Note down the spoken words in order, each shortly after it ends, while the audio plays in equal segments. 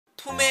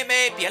兔妹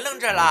妹别愣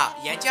着了，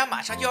岩浆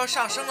马上就要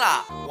上升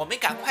了，我们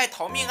赶快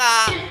逃命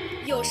啊！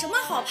有什么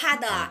好怕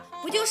的？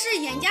不就是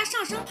岩浆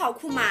上升跑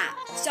酷吗？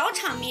小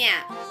场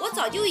面，我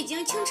早就已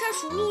经轻车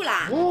熟路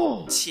了。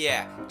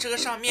切，这个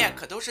上面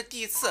可都是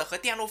地刺和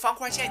电路方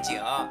块陷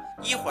阱，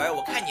一会儿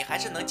我看你还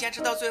是能坚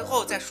持到最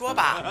后再说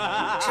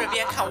吧。这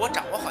边看我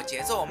掌握好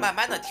节奏，慢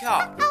慢的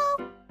跳。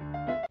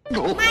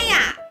妈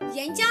呀，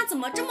岩浆怎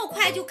么这么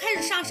快就开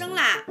始上升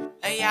啦？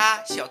哎呀，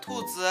小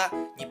兔子，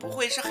你不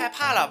会是害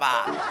怕了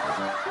吧？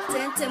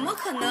怎么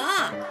可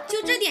能？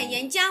就这点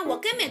岩浆，我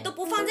根本都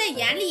不放在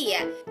眼里。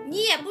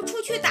你也不出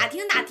去打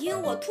听打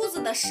听我兔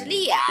子的实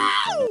力？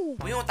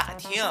不用打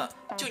听，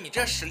就你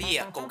这实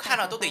力，狗看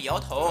了都得摇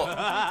头。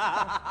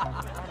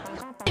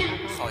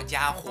好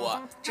家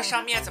伙，这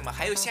上面怎么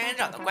还有仙人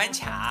掌的关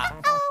卡？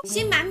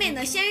新版本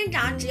的仙人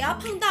掌只要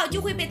碰到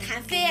就会被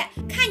弹飞，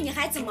看你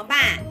还怎么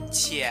办？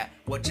切，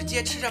我直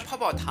接吃着泡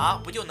泡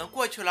糖不就能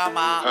过去了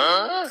吗？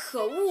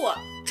可恶，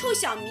臭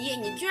小迷，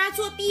你居然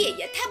作弊，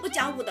也太不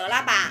讲武德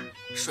了吧！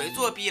谁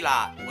作弊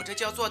了？我这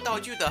叫做道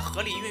具的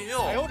合理运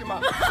用。哎呦我的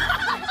妈！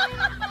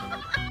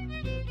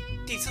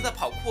地刺的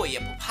跑酷也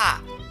不怕，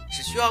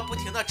只需要不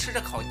停地吃着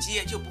烤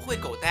鸡就不会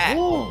狗带。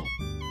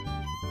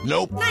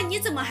那你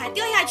怎么还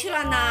掉下去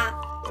了呢？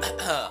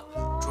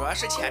主要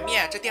是前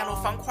面这电路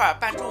方块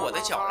绊住我的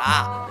脚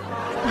了。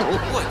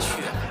我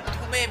去，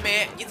兔妹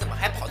妹，你怎么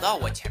还跑到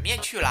我前面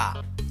去了？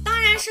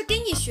当然是跟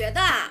你学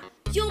的，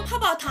用泡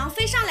泡糖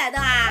飞上来的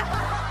啊！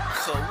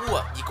可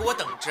恶，你给我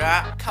等着，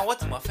看我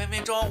怎么分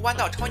分钟弯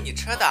道超你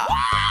车的。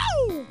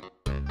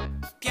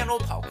电路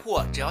跑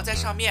酷，只要在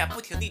上面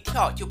不停地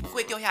跳，就不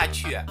会掉下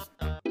去。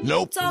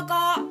糟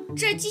糕，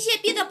这机械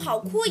臂的跑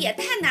酷也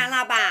太难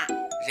了吧！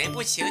人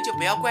不行就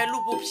不要怪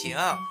路不平，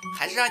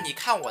还是让你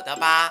看我的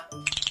吧。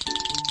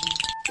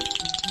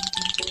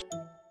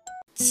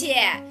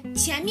切，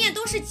前面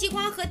都是激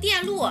光和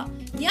电路，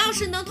你要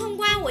是能通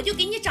关，我就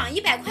给你涨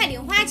100块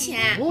零花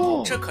钱。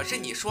这可是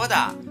你说的，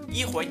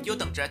一会儿你就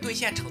等着兑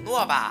现承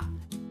诺吧。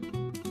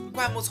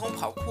灌木丛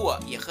跑酷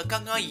也和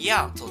刚刚一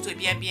样，走最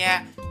边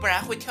边，不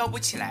然会跳不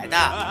起来的。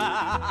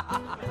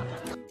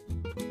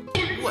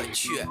我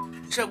去，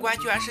这关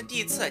居然是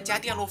地刺加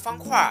电路方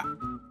块。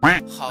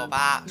好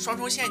吧，双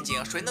重陷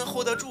阱谁能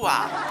hold 得住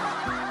啊？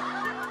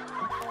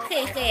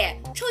嘿嘿，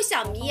臭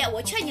小迷，我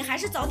劝你还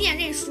是早点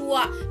认输。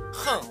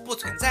哼，不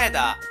存在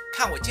的，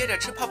看我接着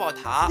吃泡泡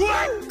糖。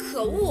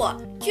可恶，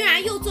居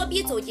然又作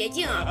弊走捷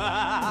径。完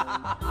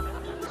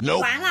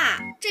了，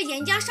这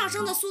岩浆上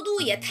升的速度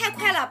也太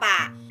快了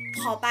吧？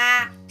好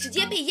吧，直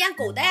接被淹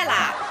狗带了。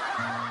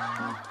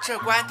这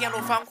关电路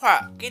方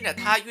块跟着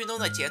它运动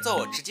的节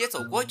奏直接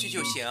走过去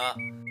就行。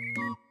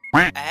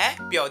哎，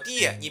表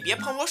弟，你别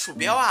碰我鼠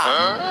标啊！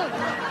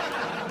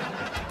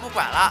不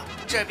管了，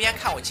这边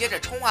看我接着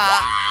冲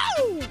啊！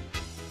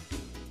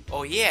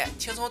哦耶，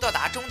轻松到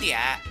达终点，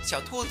小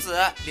兔子，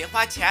零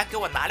花钱给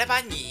我拿来吧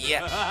你！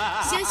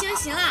行，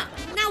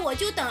那我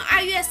就等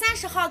2月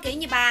30号给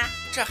你吧。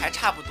这还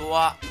差不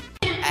多。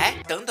哎，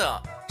等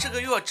等，这个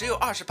月只有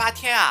28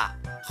天啊？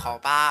好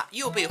吧，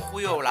又被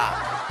忽悠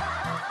了。